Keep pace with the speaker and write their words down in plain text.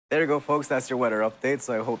There you go, folks. That's your weather update.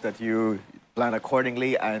 So I hope that you plan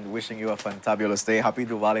accordingly and wishing you a fantabulous day. Happy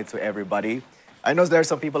Diwali to everybody. I know there are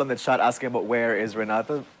some people in the chat asking about where is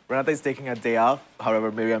Renata. Renata is taking a day off.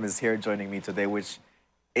 However, Miriam is here joining me today, which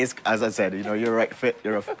is, as I said, you're right fit.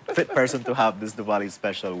 You're a fit person to have this Diwali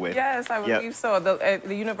special with. Yes, I believe so.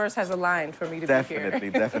 The universe has aligned for me to be here. Definitely,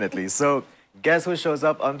 definitely. So guess who shows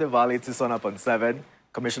up on Diwali to Sun Up on 7?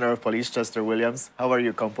 Commissioner of Police Chester Williams. How are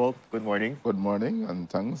you, Compo? Good morning. Good morning and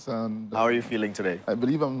thanks. And how are you feeling today? I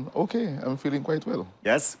believe I'm okay. I'm feeling quite well.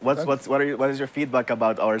 Yes. What is your feedback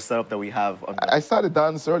about our setup that we have? I started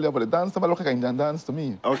dance earlier, but the dance never looked like Indian dance to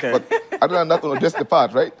me. Okay. But other than that, just the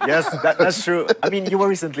part, right? Yes, that's true. I mean, you were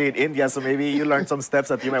recently in India, so maybe you learned some steps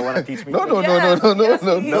that you might want to teach me. No. Don't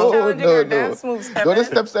The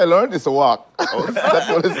steps I learned is a walk. Oh.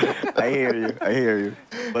 I hear you.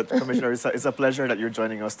 But Commissioner, it's a pleasure that you're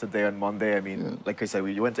joining us today on Monday. I mean, like I said,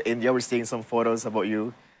 you went to India. We're seeing some photos about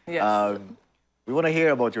you. Yes. We want to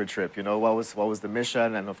hear about your trip. What was the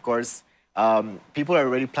mission? And of course, people are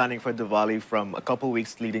already planning for Diwali from a couple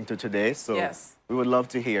weeks leading to today. So yes, we would love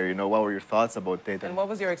to hear, what were your thoughts about it? And what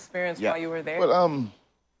was your experience while you were there? Well,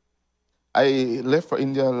 I left for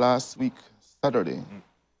India last week, Saturday.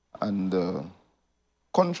 And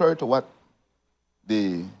contrary to what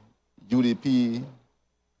the UDP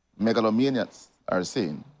megalomaniacs are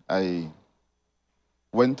saying, I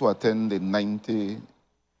went to attend the 98th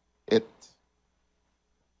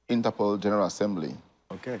Interpol General Assembly.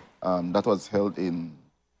 Okay. That was held in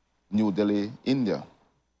New Delhi, India.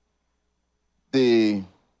 The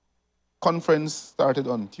conference started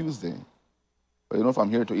on Tuesday. But from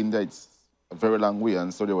here to India, it's a very long way,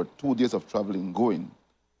 and so there were 2 days of traveling going.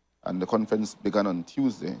 And the conference began on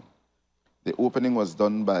Tuesday. The opening was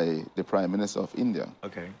done by the Prime Minister of India.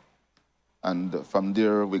 Okay. And from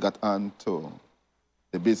there, we got on to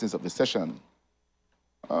the business of the session.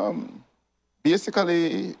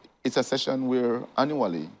 Basically, it's a session where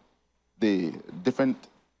annually the different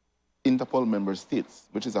Interpol member states,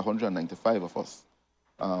 which is 195 of us,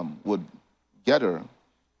 would gather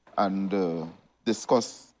and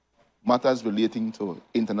discuss matters relating to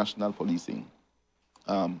international policing.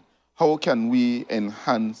 How can we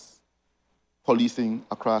enhance policing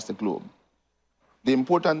across the globe? The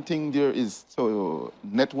important thing there is to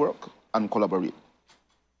network and collaborate.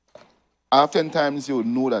 Oftentimes, you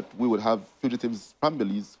know that we would have fugitives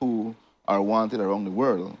families who are wanted around the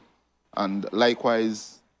world, and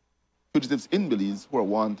likewise, fugitives in Belize who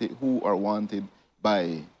are wanted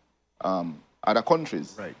by other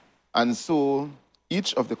countries. Right. And so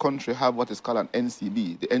each of the country have what is called an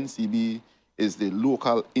NCB. The NCB is the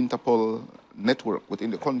local Interpol network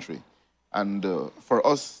within the country. And for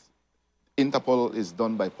us, Interpol is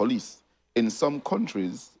done by police. In some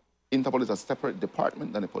countries, Interpol is a separate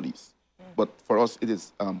department than the police. But for us, it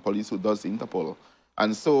is police who does the Interpol.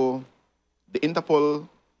 And so the Interpol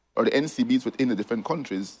or the NCBs within the different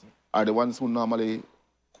countries are the ones who normally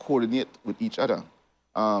coordinate with each other.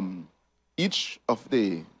 Each of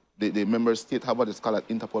the member states have what is called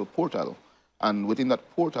an Interpol portal. And within that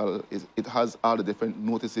portal, it has all the different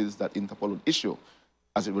notices that Interpol would issue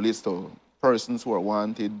as it relates to persons who are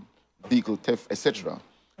wanted, vehicle theft, etc.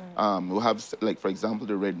 We have, like, for example,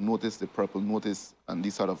 the red notice, the purple notice, and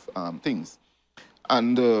these sort of things.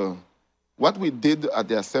 And what we did at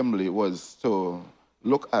the assembly was to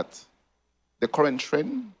look at the current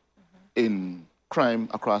trend in crime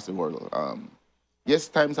across the world. Yes,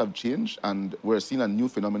 times have changed, and we're seeing a new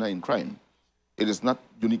phenomenon in crime. It is not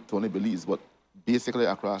unique to only Belize, but basically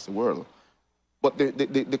across the world. But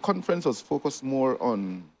the conference was focused more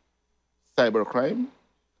on cybercrime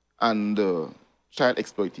and child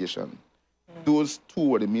exploitation. Those two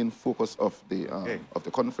were the main focus of the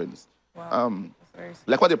conference. Wow.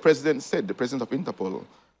 Like what the president said, the president of Interpol,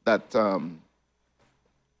 that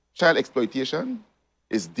child exploitation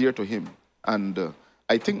is dear to him. And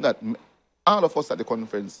I think that all of us at the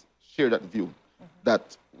conference share that view,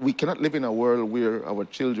 that we cannot live in a world where our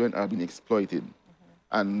children are being exploited.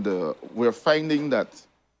 And we're finding that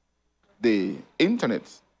the internet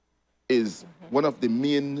is one of the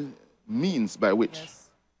main means by which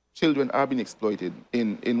children are being exploited.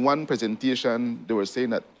 In one presentation, they were saying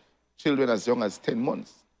that children as young as 10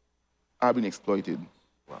 months are being exploited.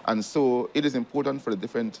 Wow. And so it is important for the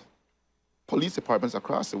different police departments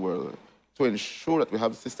across the world to ensure that we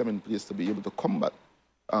have a system in place to be able to combat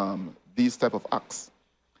these type of acts.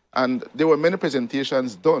 And there were many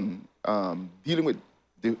presentations done dealing with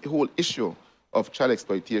the whole issue of child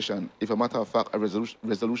exploitation. If a matter of fact, a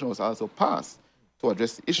resolution was also passed to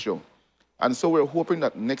address the issue. And so we're hoping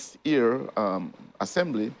that next year,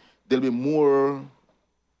 Assembly, there'll be more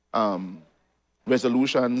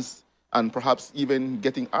resolutions, and perhaps even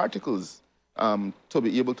getting articles to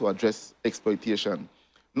be able to address exploitation.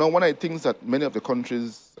 Now, one of the things that many of the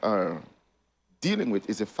countries are dealing with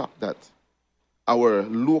is the fact that our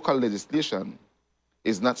local legislation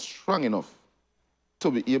is not strong enough to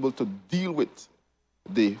be able to deal with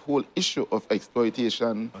the whole issue of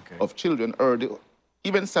exploitation of children or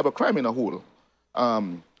even cybercrime in a whole.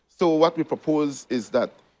 So what we propose is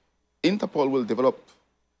that Interpol will develop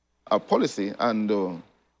a policy and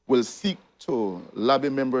will seek to lobby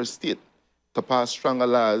member states to pass stronger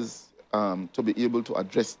laws to be able to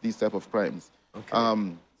address these type of crimes.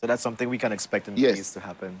 So that's something we can expect in the days to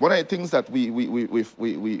happen. One of the things that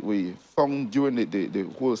we found during the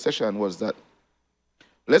whole session was that,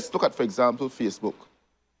 let's look at, for example, Facebook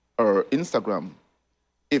or Instagram.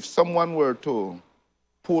 If someone were to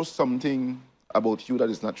post something about you that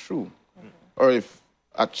is not true, or if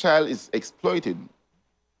a child is exploited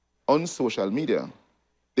on social media,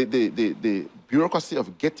 the bureaucracy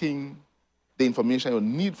of getting the information you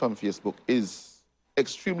need from Facebook is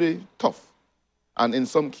extremely tough. And in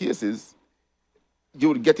some cases, you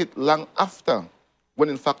would get it long after, when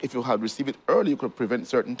in fact, if you had received it early, you could prevent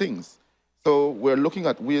certain things. So we're looking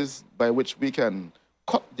at ways by which we can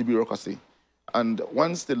cut the bureaucracy. And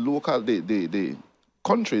once the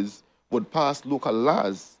countries would pass local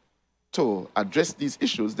laws to address these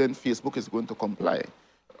issues, then Facebook is going to comply.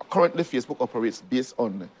 Currently, Facebook operates based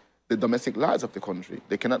on the domestic laws of the country.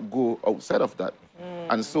 They cannot go outside of that.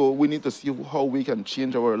 And so we need to see how we can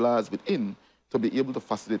change our laws within to be able to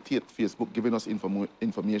facilitate Facebook giving us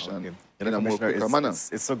information in a more quicker manner.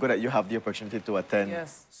 It's so good that you have the opportunity to attend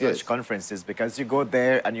such conferences, because you go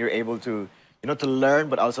there and you're able to, to learn,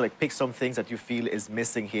 but also like pick some things that you feel is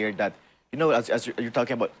missing here that, as you're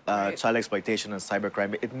talking about child exploitation and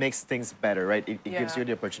cybercrime, it makes things better, right? It gives you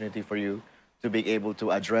the opportunity for you to be able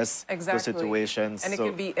to address those situations. And it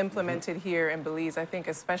can be implemented here in Belize. I think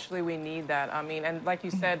especially we need that. I mean, and like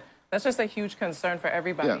you said, that's just a huge concern for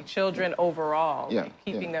everybody, children overall, like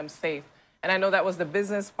keeping them safe. And I know that was the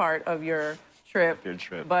business part of your trip,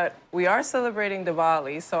 but we are celebrating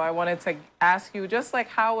Diwali, so I wanted to ask you, just like,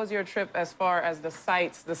 how was your trip as far as the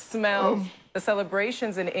sights, the smells, the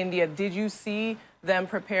celebrations in India? Did you see them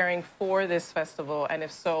preparing for this festival? And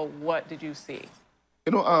if so, what did you see?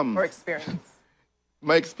 Or experience?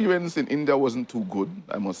 My experience in India wasn't too good,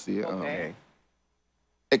 I must say.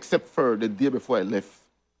 Except for the day before I left.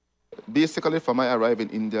 Basically, from my arrival in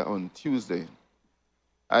India on Tuesday,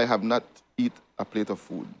 I have not eaten a plate of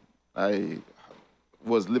food. I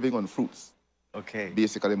was living on fruits.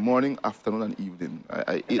 Basically, morning, afternoon, and evening.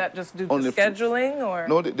 I Is that just due to scheduling, or?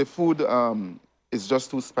 No, the food is just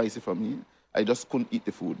too spicy for me. I just couldn't eat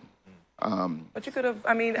the food. But you could have,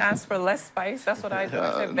 asked for less spice. That's what I do.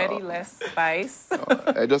 I said very less spice.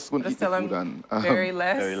 I just couldn't eat the food. And, very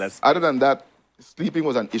less. Very less. Other than that, sleeping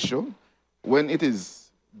was an issue. When it is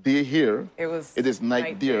day here, it is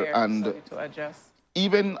night there. And so to adjust.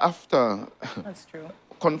 Even after That's true.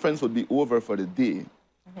 conference would be over for the day,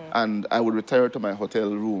 and I would retire to my hotel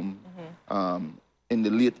room in the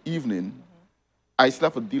late evening, I still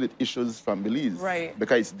have to deal with issues from Belize.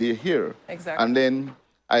 Because they're here. Exactly. And then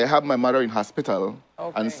I have my mother in hospital,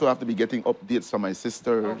 and so I have to be getting updates from my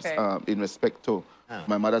sisters in respect to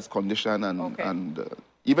my mother's condition, and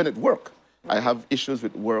even at work. I have issues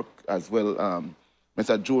with work as well.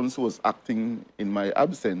 Mr. Jones, who was acting in my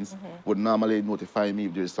absence, would normally notify me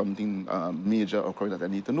if there's something major occurring that I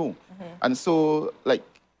need to know. And so, like,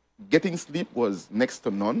 getting sleep was next to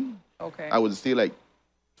none. I would say like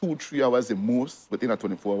 2-3 hours the most within a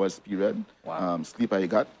 24 hours period. Sleep I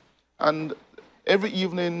got. And every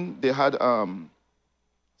evening they had some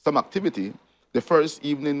activity. The first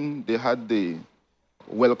evening they had the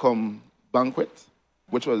welcome banquet,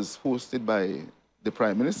 which was hosted by the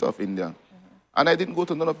Prime Minister of India. And I didn't go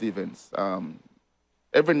to none of the events.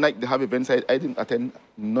 Every night they have events. I didn't attend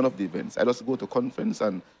none of the events. I just go to conference,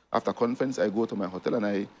 and after conference, I go to my hotel and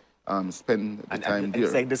I spend the time there.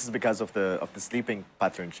 And saying this is because of the sleeping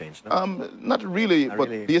pattern change, no? Not really, but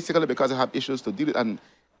basically because I have issues to deal with. And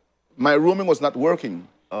my roaming was not working.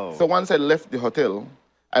 So once I left the hotel,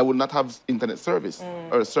 I would not have internet service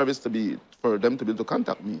or service for them to be able to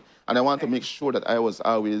contact me. And I want to make sure that I was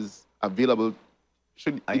always available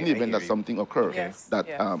in the event that something occurred, that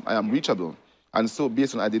I am reachable. And so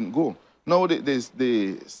based on I didn't go. Now,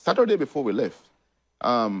 the Saturday before we left,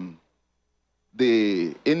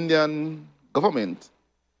 the Indian government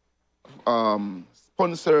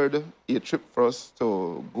sponsored a trip for us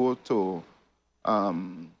to go to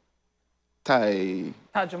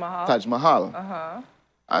Taj Mahal.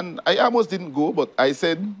 And I almost didn't go, but I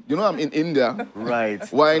said, you know, I'm in India. Right.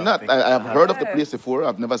 Why not? I have heard of the place before.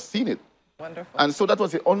 I've never seen it. Wonderful. And so that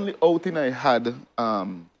was the only outing I had.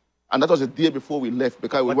 And that was the day before we left,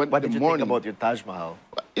 because we went what in did the you morning. think about your Taj Mahal?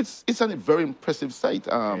 It's a very impressive site.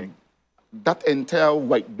 That entire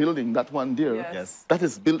white building, that one there, Yes. that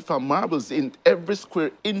is built from marbles. In every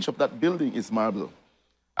square inch of that building is marble.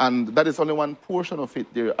 And that is only one portion of it.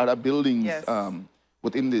 There are other buildings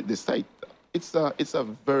within the site. It's a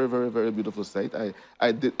very, very, very beautiful site.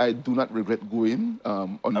 I do not regret going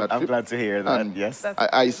on that trip. I'm glad to hear that, And yes.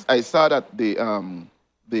 I saw that the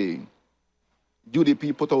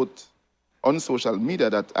UDP put out on social media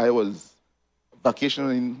that I was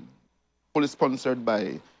vacationing fully sponsored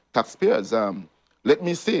by taxpayers. Let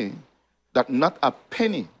me say that not a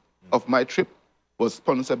penny of my trip was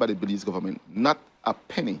sponsored by the Belize government. Not a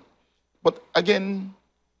penny. But again,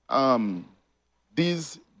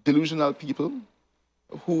 these delusional people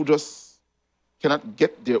who just cannot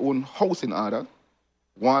get their own house in order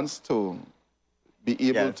wants to be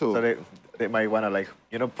able to... So they might want to, like,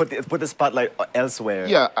 you know, put the spotlight elsewhere.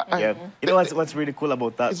 Yeah. You know what's really cool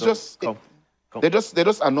about that? It's they're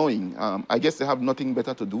just annoying. I guess they have nothing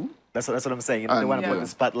better to do. That's what I'm saying. You know, they want to put the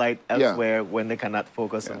spotlight elsewhere when they cannot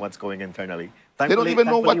focus on what's going internally. They don't even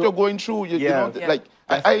know what you're going through. You know, like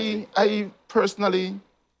I personally,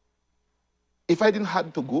 if I didn't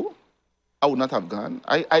have to go, I would not have gone.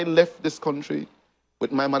 I left this country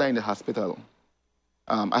with my mother in the hospital.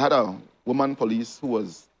 I had a woman police who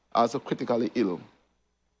was also critically ill.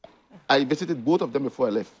 I visited both of them before I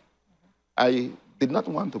left. I did not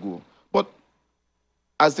want to go. But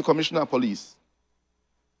as the commissioner of police,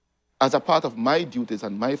 as a part of my duties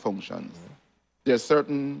and my functions, there are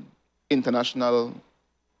certain international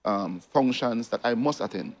functions that I must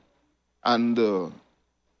attend. And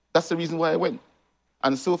that's the reason why I went.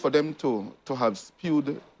 And so for them to have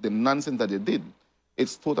spewed the nonsense that they did,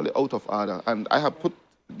 it's totally out of order. And I have put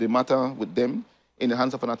the matter with them in the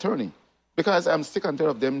hands of an attorney, because I'm sick and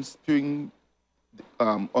tired of them spewing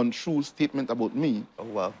untrue statement about me,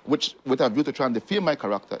 which with a view to try and defame my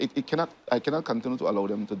character. I cannot continue to allow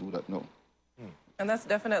them to do that, no. And that's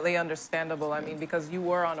definitely understandable. I mean, because you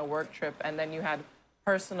were on a work trip and then you had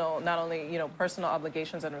personal, not only, you know, personal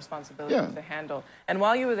obligations and responsibilities to handle. And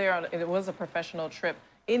while you were there, it was a professional trip.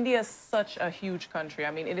 India is such a huge country.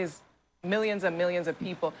 I mean, it is millions and millions of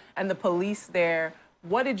people. And the police there,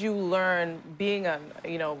 what did you learn being a,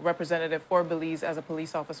 you know, representative for Belize as a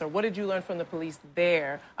police officer? What did you learn from the police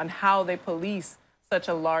there on how they police such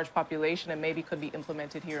a large population and maybe could be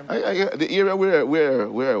implemented here in Belize? The area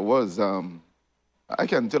where I was, I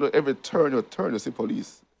can tell you every turn you see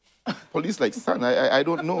police. Police like sun, I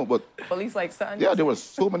don't know, but... Police like sun? Yeah, there were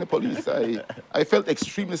so many police. I felt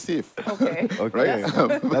extremely safe. Okay. Right?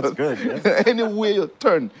 That's good. Yes. Any way you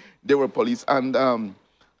turn, there were police. And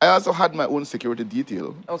I also had my own security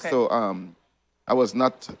detail. Okay. So I was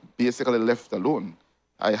not basically left alone.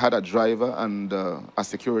 I had a driver and a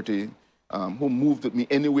security who moved with me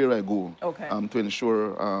anywhere I go to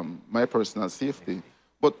ensure my personal safety.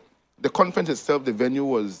 But the conference itself, the venue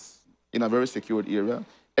was in a very secured area.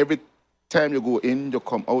 Every time you go in, you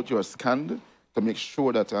come out, you're scanned to make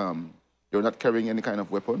sure that you're not carrying any kind of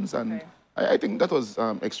weapons. And I think that was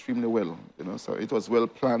extremely well, you know, so it was well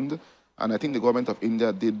planned. And I think the government of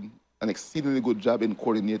India did an exceedingly good job in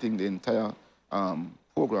coordinating the entire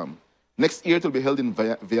program. Next year, it will be held in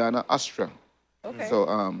Vienna, Austria. Okay. So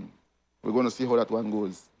we're going to see how that one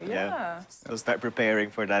goes. Yeah. So start preparing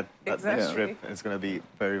for that next trip. It's going to be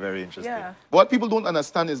very, very interesting. Yeah. What people don't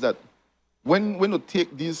understand is that when you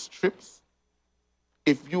take these trips,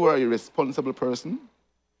 if you are a responsible person,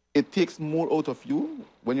 it takes more out of you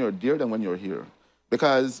when you're there than when you're here.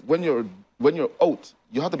 Because when you're out,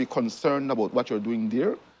 you have to be concerned about what you're doing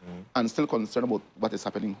there and still concerned about what is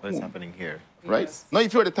happening What's happening here. Right? Yes. Now,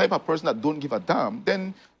 if you're the type of person that don't give a damn,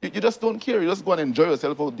 then you just don't care. You just go and enjoy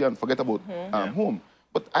yourself out there and forget about home.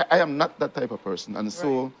 But I am not that type of person. And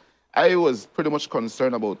so I was pretty much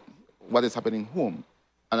concerned about what is happening home,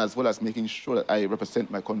 and as well as making sure that I represent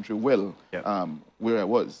my country well where I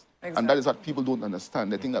was. Exactly. And that is what people don't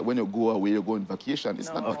understand. They think that when you go away, you go on vacation.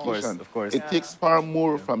 It's not vacation. Of course. It takes far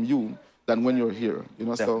more from you than when you're here. You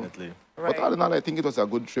know, Definitely. So. But all in all, I think it was a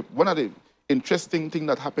good trip. One of the interesting things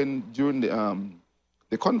that happened during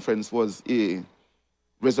the conference was a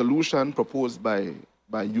resolution proposed by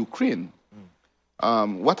Ukraine.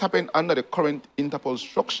 What happened under the current Interpol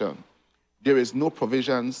structure? There is no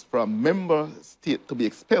provisions for a member state to be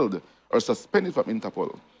expelled or suspended from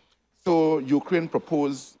Interpol. So Ukraine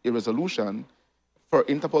proposed a resolution for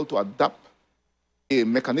Interpol to adopt a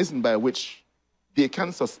mechanism by which they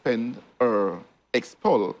can suspend or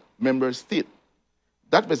expel member state.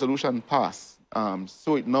 That resolution passed,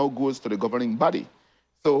 so it now goes to the governing body.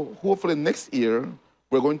 So hopefully next year,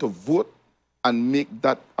 we're going to vote and make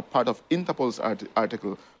that a part of Interpol's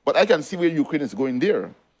article. But I can see where Ukraine is going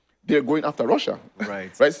there. They're going after Russia.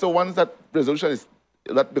 Right. Right. So once that resolution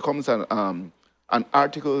that becomes an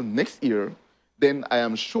article next year, then I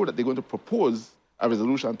am sure that they're going to propose a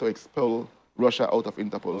resolution to expel Russia out of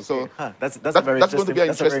Interpol. Okay. So that's going to be an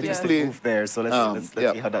interesting move there. So let's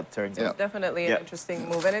see how that turns out. Definitely an interesting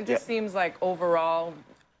move. And it just seems like overall,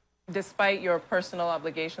 despite your personal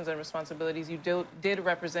obligations and responsibilities, you did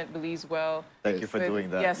represent Belize well. Thank you for doing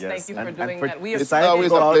that. Yes, thank you for doing that. It's always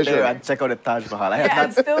a pleasure. And check out the Taj Mahal. I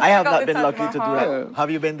have not been lucky to do that. Have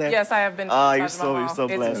you been there? Yes, I have been to the you're Taj Mahal. you're so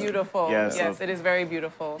blessed. It's beautiful. Yes, it is very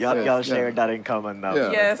beautiful. Y'all share that in common now.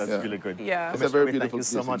 Yes. That's really good. Yeah. It's a very beautiful Thank you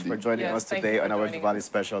so much for joining us thank today you on for our joining Diwali us.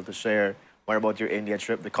 special to share more about your India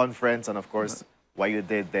trip, the conference, and of course, what you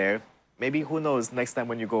did there. Maybe, who knows, next time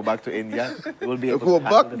when you go back to India, you will be able go to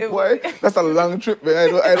back, boy. That's a long trip,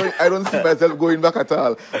 man. I don't see myself going back at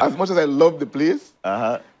all. As much as I love the place,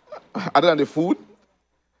 other than the food,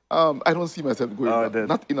 I don't see myself going back.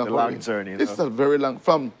 Not in a hurry. Long journey. It's a very long,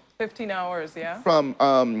 from 15 hours, yeah. From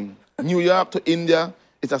New York to India,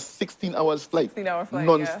 it's a 16 hours flight. 16-hour flight,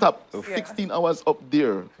 non-stop. yeah. 16 hours up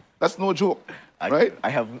there. That's no joke. Right? I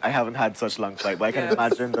haven't had such long flight, but I can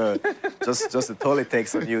imagine just the toll it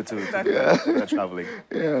takes on you to traveling.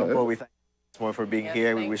 Well, we thank you more for being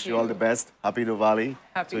here. We wish you all the best. Happy Diwali.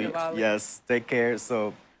 Happy Diwali. Yes, take care.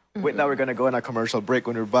 So with that, we're gonna go on a commercial break.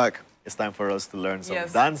 When we're back, it's time for us to learn some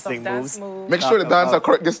dancing moves. Make sure the dance are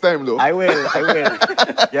correct this time, though. I will.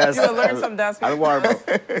 Yes. You will learn some dance moves. I'll warm up.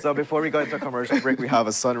 So before we go into a commercial break, we have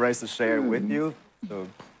a sunrise to share with you. So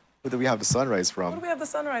who do we have the sunrise from? Who do we have the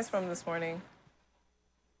sunrise from this morning?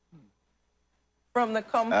 From the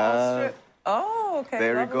Compo strip. Oh, okay.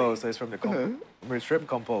 There lovely. we go. So it's from the strip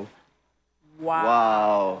Compo.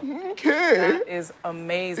 Wow. Okay. That is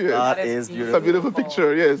amazing. Yeah. That is beautiful. It's a beautiful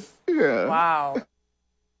picture, yes. Yeah. Wow.